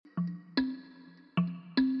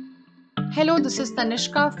Hello, this is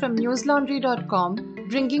Tanishka from newslaundry.com,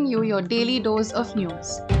 bringing you your daily dose of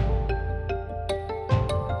news.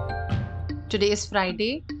 Today is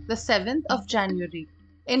Friday, the 7th of January.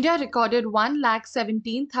 India recorded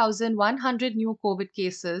 1,17,100 new COVID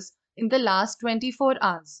cases in the last 24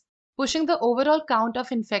 hours, pushing the overall count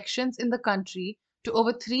of infections in the country to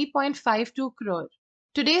over 3.52 crore.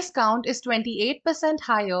 Today's count is 28%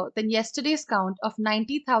 higher than yesterday's count of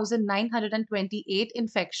 90,928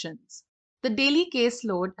 infections. The daily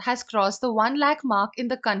caseload has crossed the 1 lakh mark in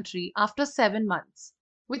the country after 7 months.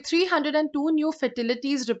 With 302 new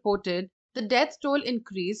fatalities reported, the death toll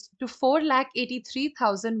increased to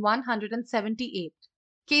 4,83,178.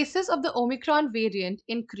 Cases of the Omicron variant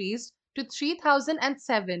increased to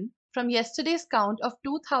 3,007 from yesterday's count of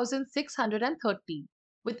 2,630.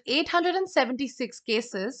 With 876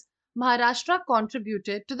 cases, Maharashtra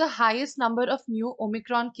contributed to the highest number of new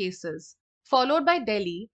Omicron cases, followed by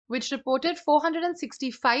Delhi, which reported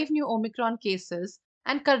 465 new Omicron cases,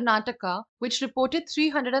 and Karnataka, which reported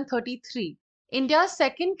 333. India's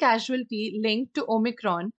second casualty linked to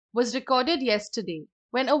Omicron was recorded yesterday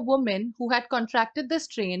when a woman who had contracted the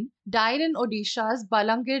strain died in Odisha's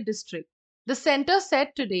Balangir district. The center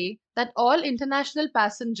said today that all international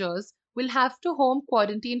passengers will have to home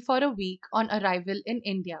quarantine for a week on arrival in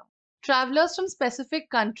India. Travelers from specific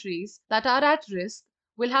countries that are at risk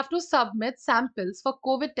will have to submit samples for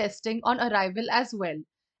COVID testing on arrival as well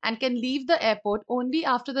and can leave the airport only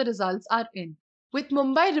after the results are in. With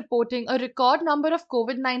Mumbai reporting a record number of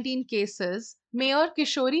COVID-19 cases, Mayor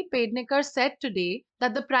Kishori Pednekar said today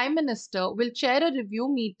that the Prime Minister will chair a review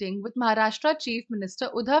meeting with Maharashtra Chief Minister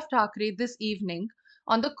Uddhav Thackeray this evening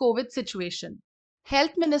on the COVID situation.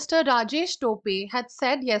 Health Minister Rajesh Tope had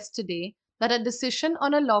said yesterday that a decision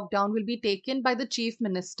on a lockdown will be taken by the Chief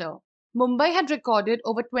Minister. Mumbai had recorded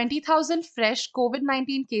over 20,000 fresh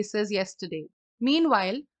COVID-19 cases yesterday.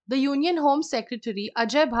 Meanwhile, the Union Home Secretary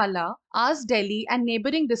Ajay Bhalla asked Delhi and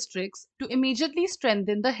neighbouring districts to immediately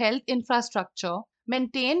strengthen the health infrastructure,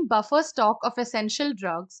 maintain buffer stock of essential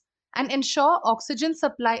drugs, and ensure oxygen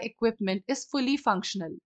supply equipment is fully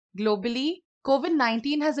functional. Globally,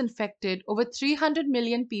 COVID-19 has infected over 300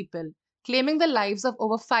 million people, claiming the lives of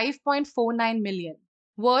over 5.49 million.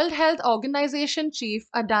 World Health Organization Chief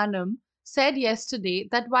Adhanom said yesterday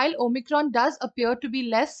that while Omicron does appear to be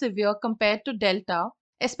less severe compared to Delta,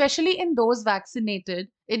 especially in those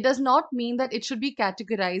vaccinated, it does not mean that it should be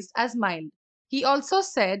categorized as mild. He also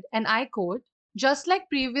said, and I quote, "Just like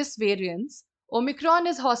previous variants, Omicron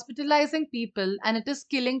is hospitalizing people and it is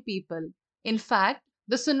killing people. In fact,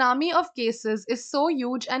 the tsunami of cases is so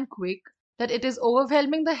huge and quick that it is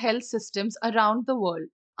overwhelming the health systems around the world."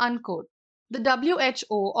 Unquote. The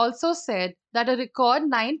WHO also said that a record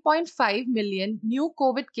 9.5 million new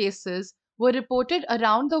COVID cases were reported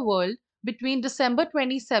around the world between December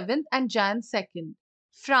 27th and Jan 2nd.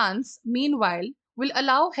 France, meanwhile, will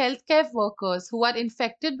allow healthcare workers who are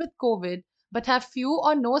infected with COVID but have few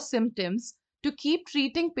or no symptoms to keep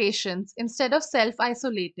treating patients instead of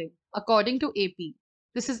self-isolating, according to AP.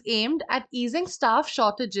 This is aimed at easing staff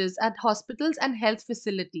shortages at hospitals and health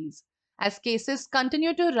facilities, as cases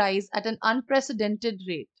continue to rise at an unprecedented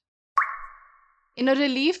rate. In a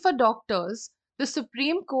relief for doctors, the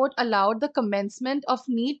Supreme Court allowed the commencement of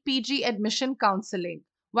NEET PG admission counseling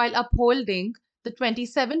while upholding the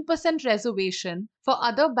 27% reservation for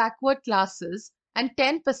other backward classes and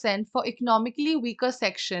 10% for economically weaker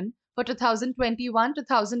section for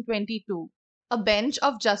 2021-2022. A bench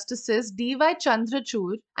of Justices D.Y.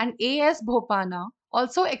 Chandrachud and A.S. Bhopana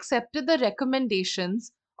also accepted the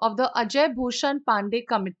recommendations of the Ajay Bhushan Pandey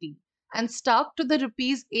Committee and stuck to the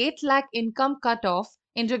Rs 8 lakh income cutoff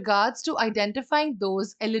in regards to identifying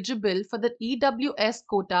those eligible for the EWS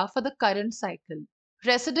quota for the current cycle.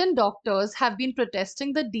 Resident doctors have been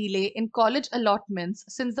protesting the delay in college allotments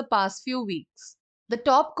since the past few weeks. The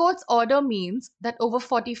top court's order means that over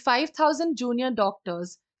 45,000 junior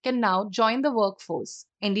doctors can now join the workforce,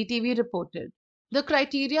 NDTV reported. The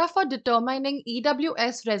criteria for determining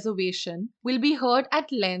EWS reservation will be heard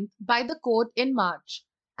at length by the court in March,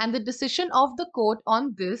 and the decision of the court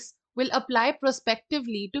on this will apply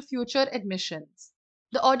prospectively to future admissions.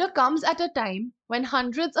 The order comes at a time when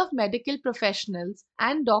hundreds of medical professionals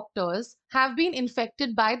and doctors have been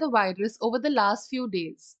infected by the virus over the last few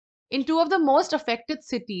days. In two of the most affected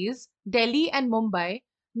cities, Delhi and Mumbai,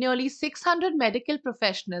 nearly 600 medical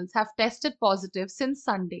professionals have tested positive since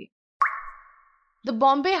Sunday. The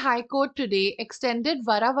Bombay High Court today extended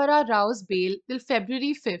Varavara Rao's bail till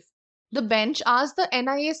February 5th. The bench asked the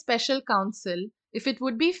NIA Special Counsel if it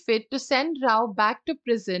would be fit to send Rao back to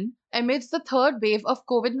prison amidst the third wave of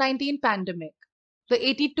COVID-19 pandemic. The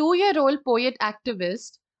 82-year-old poet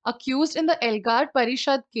activist, accused in the Elgar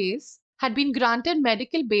Parishad case, had been granted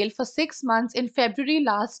medical bail for 6 months in February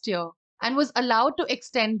last year and was allowed to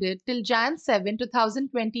extend it till Jan 7,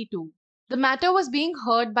 2022. The matter was being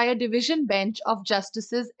heard by a division bench of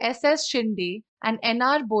Justices S.S. Shinde and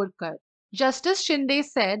N.R. Borkar. Justice Shinde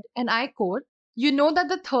said, and I quote, "You know that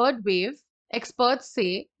the third wave, experts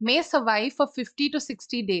say, may survive for 50 to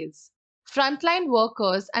 60 days. Frontline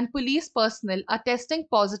workers and police personnel are testing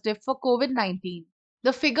positive for COVID-19.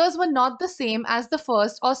 The figures were not the same as the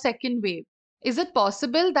first or second wave. Is it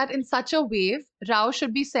possible that in such a wave, Rao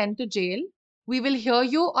should be sent to jail? We will hear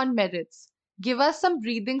you on merits. Give us some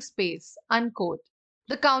breathing space." Unquote.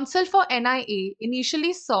 The counsel for NIA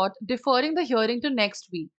initially sought deferring the hearing to next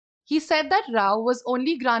week. He said that Rao was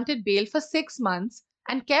only granted bail for 6 months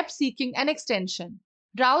and kept seeking an extension.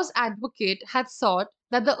 Rao's advocate had sought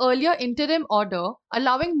that the earlier interim order,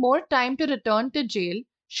 allowing more time to return to jail,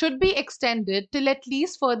 should be extended till at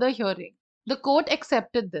least further hearing. The court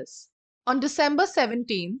accepted this. On December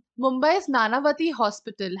 17, Mumbai's Nanavati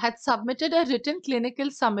Hospital had submitted a written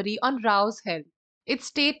clinical summary on Rao's health. It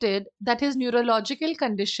stated that his neurological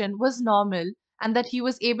condition was normal and that he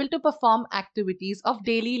was able to perform activities of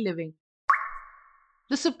daily living.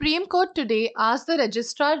 The Supreme Court today asked the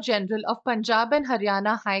Registrar General of Punjab and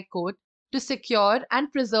Haryana High Court to secure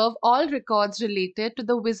and preserve all records related to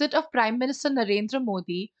the visit of Prime Minister Narendra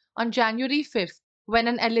Modi on January 5th, when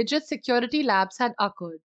an alleged security lapse had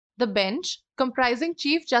occurred. The bench, comprising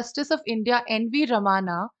Chief Justice of India N.V.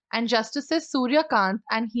 Ramana and Justices Surya Kant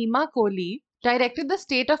and Hema Kohli, directed the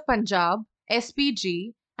state of Punjab,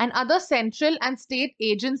 SPG, and other central and state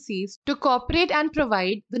agencies to cooperate and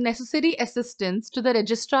provide the necessary assistance to the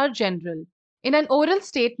Registrar General. In an oral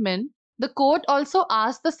statement, the court also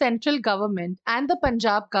asked the central government and the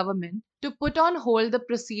Punjab government to put on hold the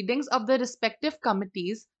proceedings of the respective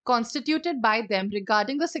committees constituted by them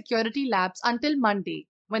regarding the security lapse until Monday,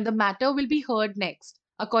 when the matter will be heard next,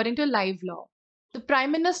 according to live law. The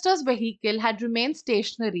Prime Minister's vehicle had remained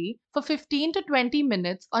stationary for 15 to 20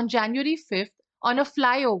 minutes on January 5th on a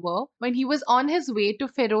flyover when he was on his way to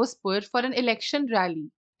Ferozpur for an election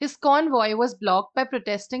rally. His convoy was blocked by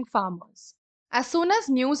protesting farmers. As soon as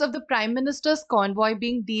news of the Prime Minister's convoy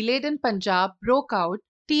being delayed in Punjab broke out,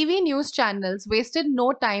 TV news channels wasted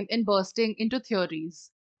no time in bursting into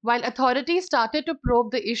theories. While authorities started to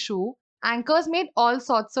probe the issue, anchors made all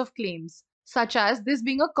sorts of claims, such as this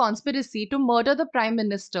being a conspiracy to murder the Prime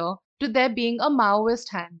Minister, to there being a Maoist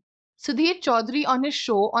hand. Sudhir Chaudhary on his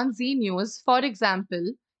show on Zee News, for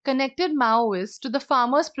example, connected Maoists to the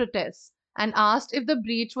farmers' protests and asked if the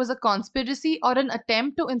breach was a conspiracy or an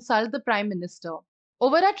attempt to insult the Prime Minister.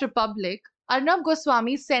 Over at Republic, Arnab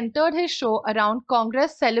Goswami centered his show around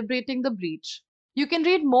Congress celebrating the breach. You can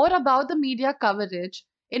read more about the media coverage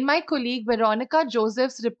in my colleague Veronica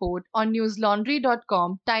Joseph's report on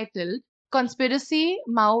newslaundry.com titled Conspiracy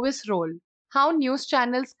Maoist Role: How News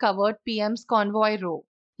Channels Covered PM's Convoy Row.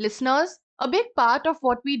 Listeners, a big part of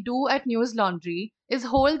what we do at News Laundry is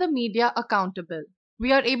hold the media accountable.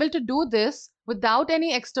 We are able to do this without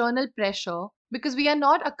any external pressure because we are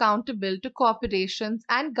not accountable to corporations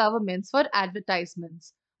and governments for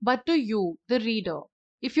advertisements, but to you, the reader.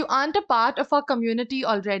 If you aren't a part of our community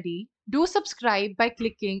already, do subscribe by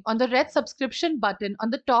clicking on the red subscription button on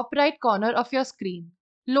the top right corner of your screen.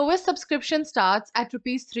 Lowest subscription starts at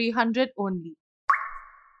Rs 300 only.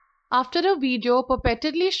 After a video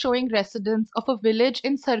purportedly showing residents of a village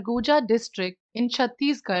in Sarguja district in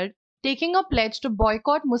Chhattisgarh taking a pledge to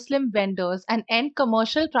boycott Muslim vendors and end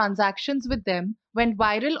commercial transactions with them went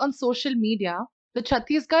viral on social media, the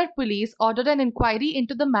Chhattisgarh police ordered an inquiry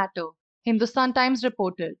into the matter, Hindustan Times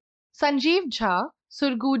reported. Sanjeev Jha,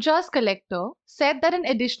 Surguja's collector, said that an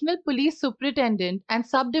additional police superintendent and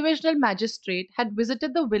subdivisional magistrate had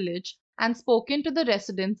visited the village and spoken to the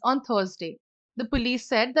residents on Thursday. The police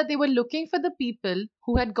said that they were looking for the people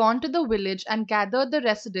who had gone to the village and gathered the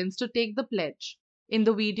residents to take the pledge. In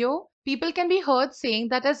the video, people can be heard saying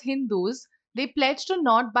that as Hindus, they pledge to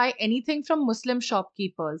not buy anything from Muslim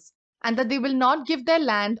shopkeepers and that they will not give their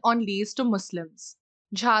land on lease to Muslims.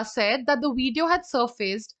 Jha said that the video had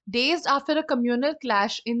surfaced days after a communal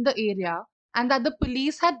clash in the area and that the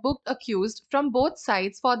police had booked accused from both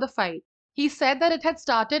sides for the fight. He said that it had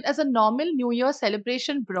started as a normal New Year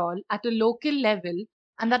celebration brawl at a local level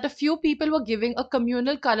and that a few people were giving a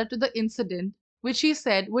communal color to the incident, which he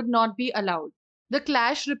said would not be allowed. The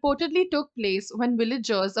clash reportedly took place when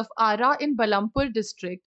villagers of Ara in Balampur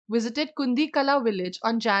district visited Kundikala village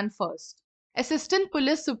on Jan 1st. Assistant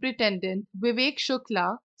Police Superintendent Vivek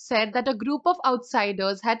Shukla said that a group of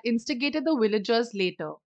outsiders had instigated the villagers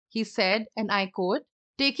later. He said, and I quote,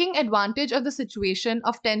 taking advantage of the situation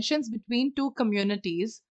of tensions between two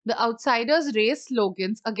communities, the outsiders raise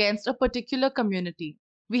slogans against a particular community.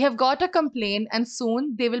 We have got a complaint and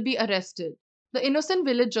soon they will be arrested. The innocent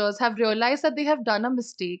villagers have realized that they have done a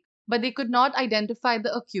mistake, but they could not identify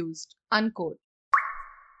the accused. Unquote.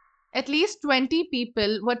 At least 20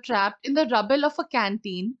 people were trapped in the rubble of a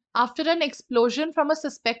canteen after an explosion from a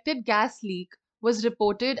suspected gas leak was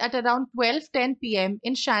reported at around 12:10 p.m.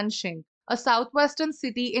 in Shanxing, a southwestern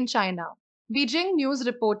city in China. Beijing News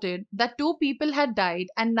reported that 2 people had died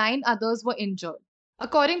and 9 others were injured.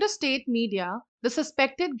 According to state media, the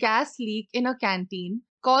suspected gas leak in a canteen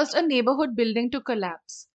caused a neighborhood building to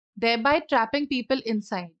collapse, thereby trapping people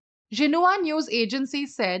inside. Xinhua News Agency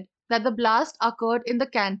said that the blast occurred in the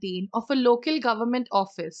canteen of a local government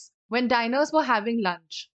office when diners were having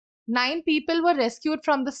lunch. 9 people were rescued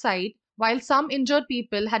from the site, while some injured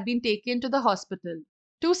people had been taken to the hospital.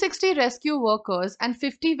 260 rescue workers and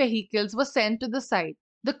 50 vehicles were sent to the site.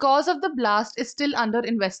 The cause of the blast is still under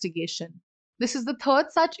investigation. This is the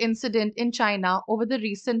third such incident in China over the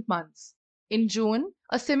recent months. In June,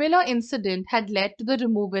 a similar incident had led to the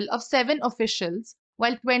removal of 7 officials,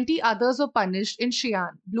 while 20 others were punished in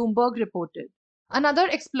Xi'an, Bloomberg reported. Another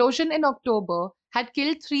explosion in October had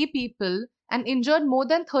killed 3 people and injured more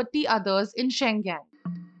than 30 others in Shenyang.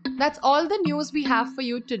 That's all the news we have for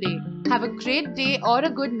you today. Have a great day or a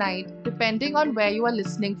good night, depending on where you are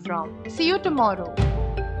listening from. See you tomorrow.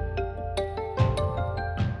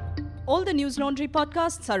 All the News Laundry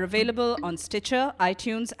podcasts are available on Stitcher,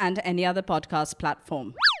 iTunes, and any other podcast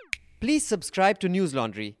platform. Please subscribe to News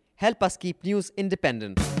Laundry. Help us keep news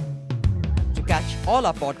independent. To catch all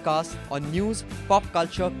our podcasts on news, pop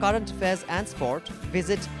culture, current affairs, and sport,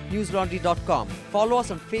 visit newslaundry.com. Follow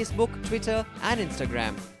us on Facebook, Twitter, and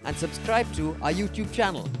Instagram, and subscribe to our YouTube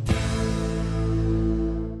channel.